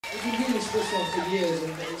We've been using this one for years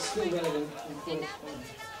and it's still relevant, of course.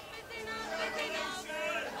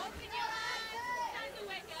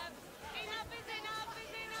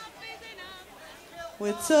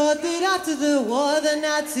 We're taught that after the war the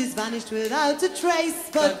Nazis vanished without a trace,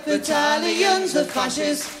 but battalions of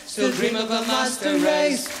fascists still dream of a master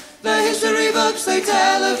race. The history books they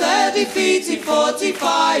tell of their defeat in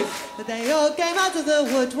 45, but they all came out of the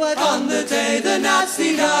woodwork on the day the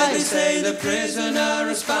Nazi died. They say the prisoner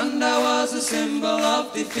of Spandau was a symbol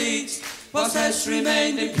of defeat. Whilst Hess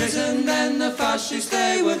remained in prison, then the fascists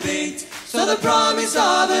they were beat. So the promise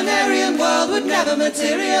of an Aryan world would never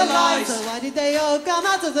materialise. So why did they all come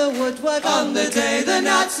out of the woodwork on the day the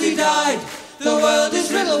Nazi died? The world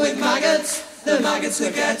is riddled with maggots, the maggots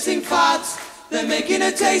are getting fat. They're making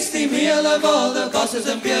a tasty meal of all the bosses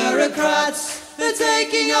and bureaucrats. They're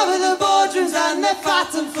taking over the boardrooms and they're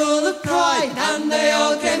fat and full of pride. And they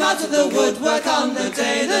all came out of the woodwork on the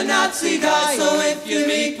day the Nazi died. So if you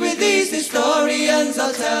meet with these historians,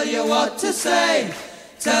 I'll tell you what to say.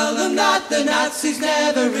 Tell them that the Nazis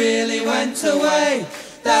never really went away.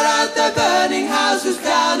 They're out there burning houses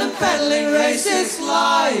down and peddling racist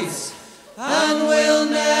lies. And we'll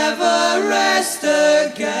never rest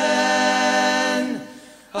again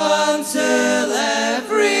until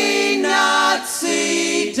every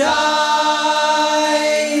Nazi dies.